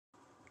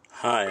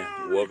Hi,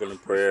 welcome to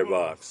Prayer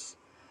Box.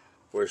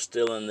 We're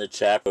still in the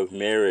chapter of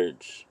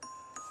marriage.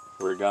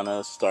 We're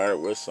gonna start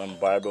with some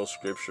Bible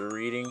scripture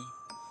reading.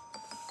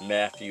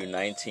 Matthew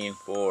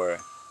 19:4.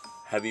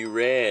 Have you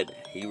read?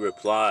 He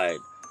replied,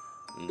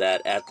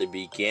 that at the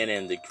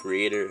beginning the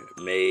Creator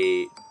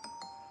made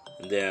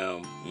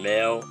them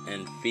male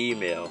and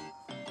female.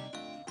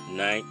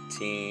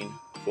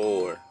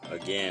 19:4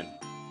 again.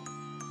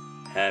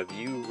 Have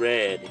you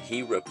read?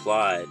 He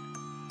replied,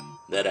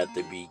 that at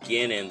the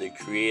beginning the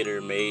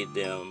Creator made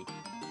them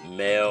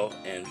male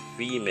and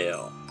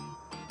female.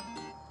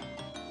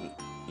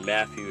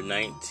 Matthew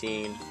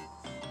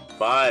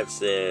 19:5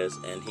 says,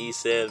 and he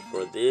said,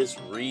 for this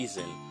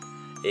reason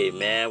a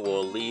man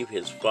will leave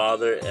his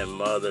father and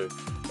mother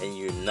and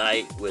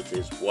unite with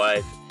his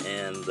wife,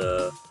 and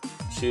the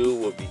two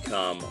will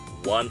become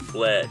one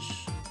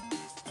flesh.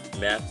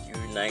 Matthew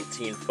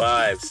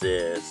 19:5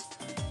 says,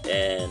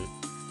 and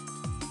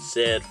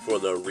said, for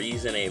the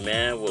reason a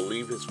man will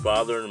leave his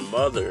father and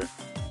mother,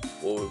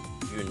 will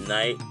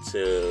unite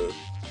to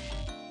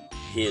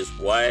his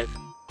wife,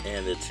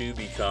 and the two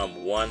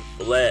become one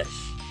flesh.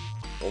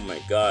 Oh my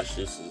gosh,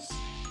 this is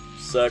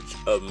such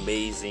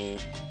amazing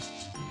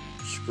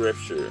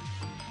scripture.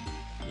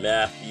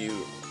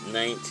 Matthew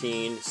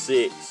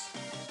 19:6.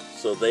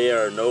 So they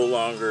are no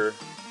longer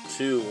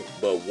two,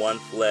 but one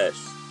flesh.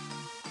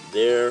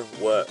 There,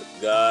 what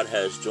God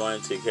has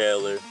joined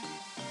together,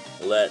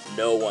 let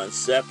no one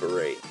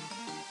separate.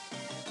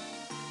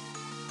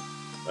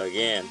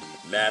 Again,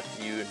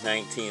 Matthew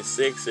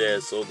 19:6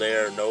 says, so they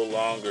are no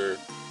longer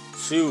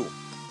two,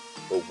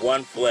 but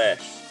one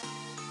flesh.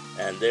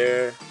 And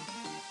there,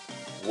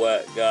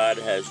 what God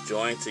has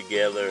joined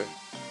together,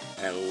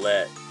 and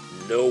let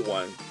no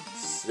one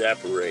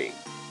separate.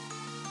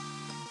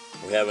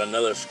 We have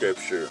another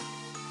scripture,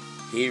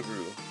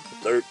 Hebrew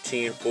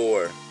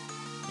 13:4.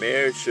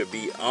 Marriage should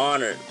be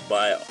honored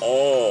by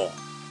all,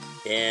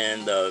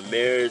 and the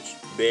marriage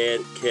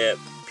bed kept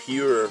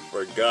pure,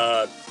 for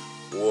God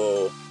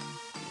will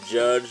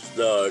judge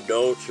the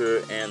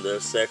adulterer and the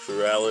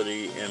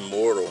sexuality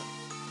immoral.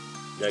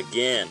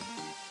 Again,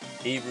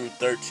 Hebrew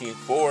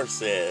 13:4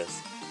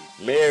 says,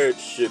 marriage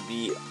should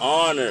be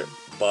honored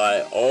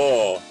by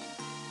all,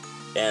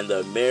 and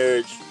the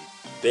marriage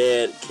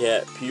bed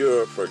kept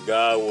pure, for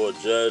God will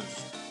judge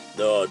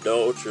the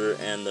adulterer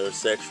and the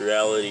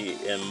sexuality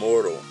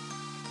immoral.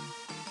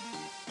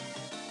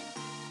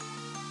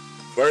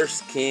 1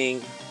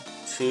 Kings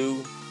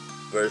 2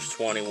 verse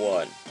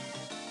 21.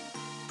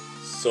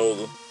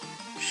 So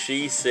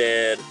she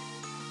said,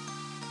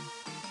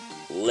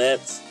 let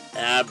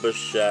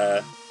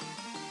Abishai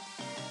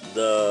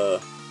the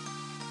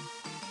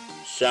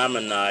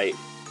Shamanite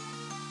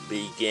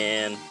be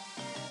given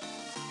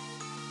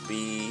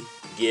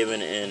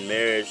in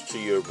marriage to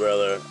your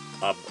brother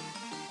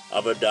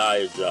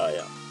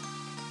Abijah.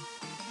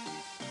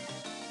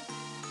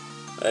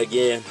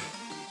 Again,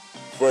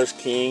 1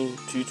 Kings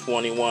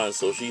 2:21.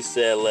 So she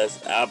said, let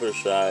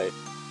Abishai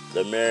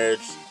the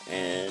marriage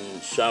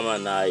and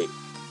Shamanite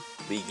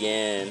be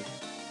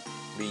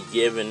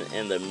given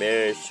in the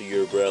marriage to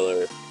your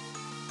brother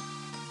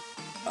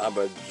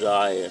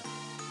Abijah.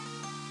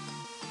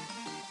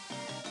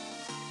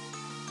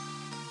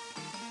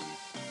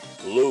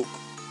 Luke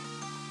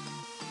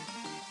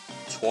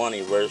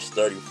 20 verse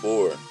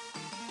 34.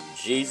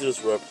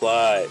 Jesus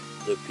replied,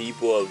 the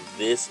people of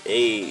this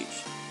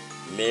age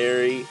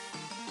marry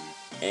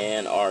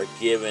and are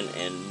given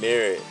in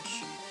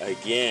marriage.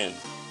 Again,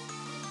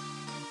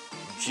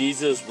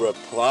 Jesus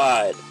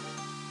replied,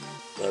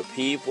 the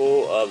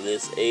people of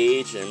this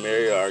age and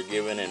marry are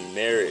given in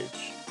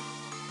marriage.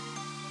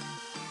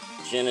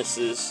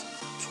 Genesis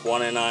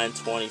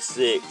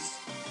 29:26.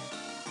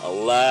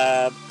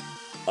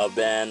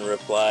 Laban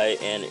replied,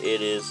 and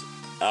it is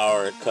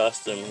our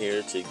custom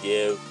here to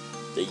give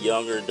the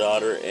younger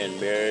daughter in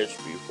marriage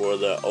before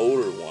the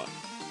older one.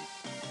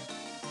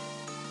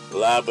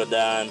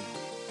 Laban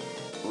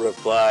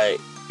replied,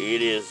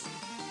 it is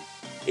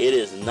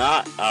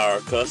not our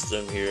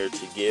custom here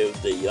to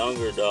give the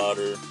younger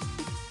daughter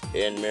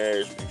in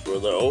marriage before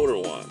the older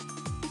one.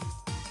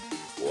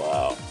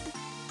 Wow.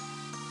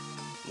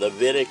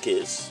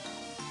 Leviticus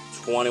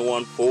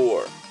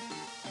 21:4.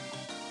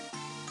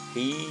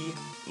 He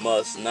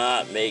must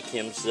not make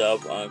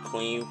himself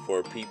unclean,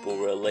 for people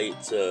relate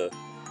to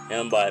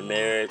him by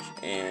marriage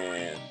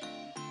and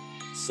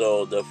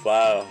so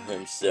defile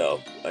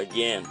himself.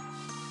 Again,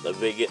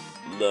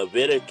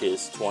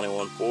 Leviticus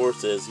 21:4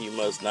 says he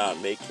must not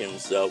make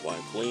himself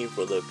unclean,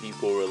 for the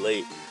people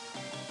relate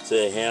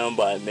to him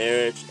by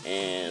marriage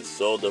and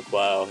so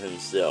defile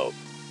himself.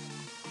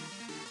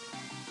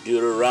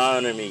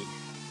 Deuteronomy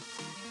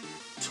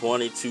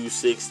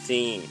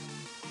 22:16.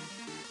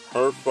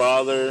 Her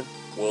father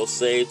will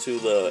say to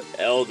the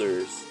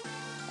elders,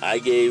 I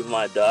gave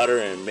my daughter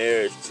in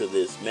marriage to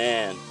this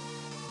man,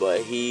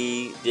 but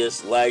he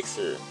dislikes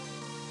her.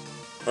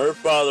 Her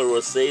father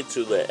will say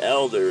to the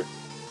elder,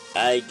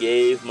 I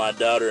gave my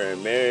daughter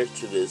in marriage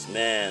to this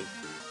man,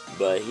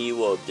 but he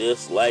will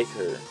dislike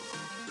her.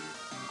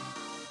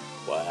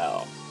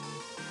 Wow.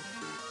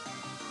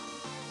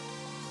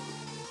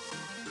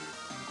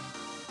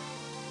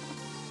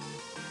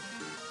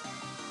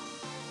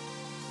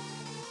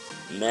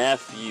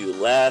 Matthew,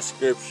 last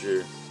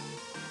scripture,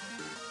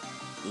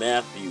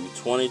 Matthew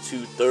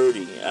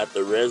 22:30. At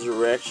the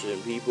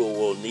resurrection, people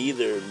will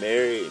neither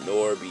marry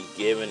nor be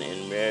given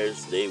in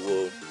marriage. They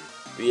will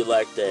be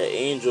like the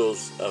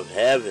angels of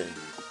heaven.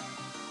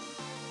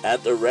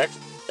 At the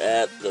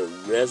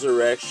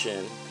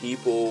resurrection,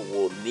 people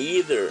will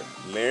neither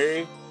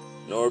marry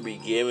nor be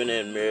given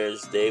in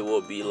marriage. They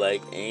will be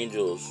like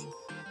angels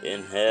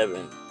in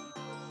heaven.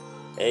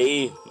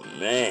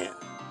 Amen.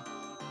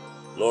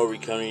 Lord, we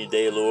come to you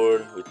today,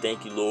 Lord. We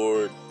thank you,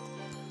 Lord,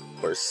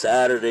 for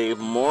Saturday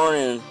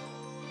morning.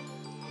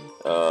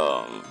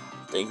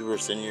 Thank you for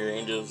sending your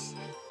angels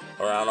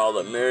around all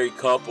the married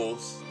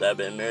couples that have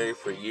been married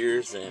for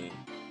years, and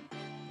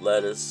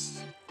let us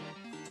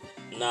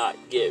not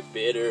get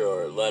bitter,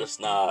 or let us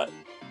not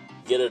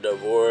get a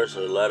divorce,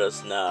 or let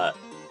us not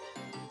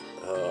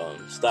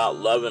stop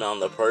loving on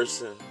the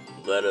person.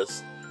 Let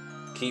us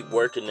keep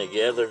working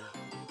together.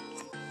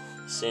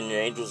 Send your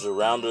angels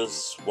around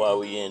us while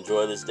we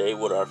enjoy this day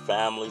with our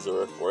families,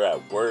 or if we're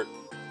at work.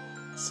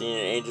 Send your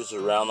angels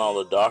around all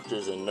the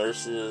doctors and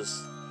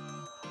nurses,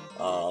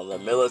 the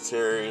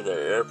military, the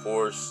Air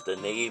Force, the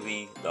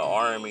Navy, the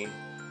Army,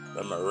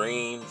 the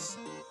Marines.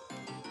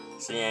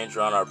 Send your angels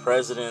around our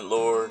president,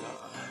 Lord.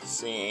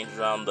 Send your angels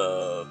around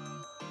the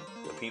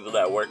people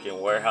that work in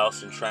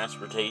warehouse and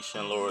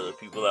transportation, Lord. The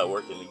people that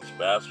work in these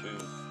fast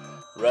food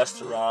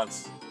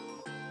restaurants,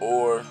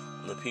 or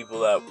the people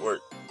that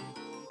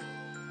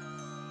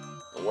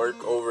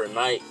work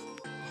overnight.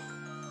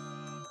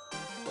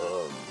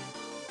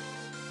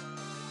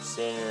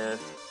 Send your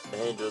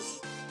angels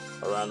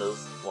around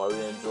us while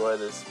we enjoy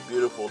this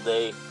beautiful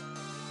day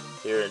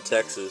here in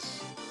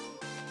Texas.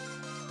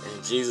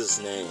 In Jesus'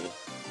 name,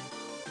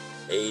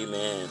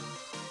 amen.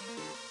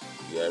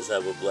 You guys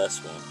have a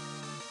blessed one.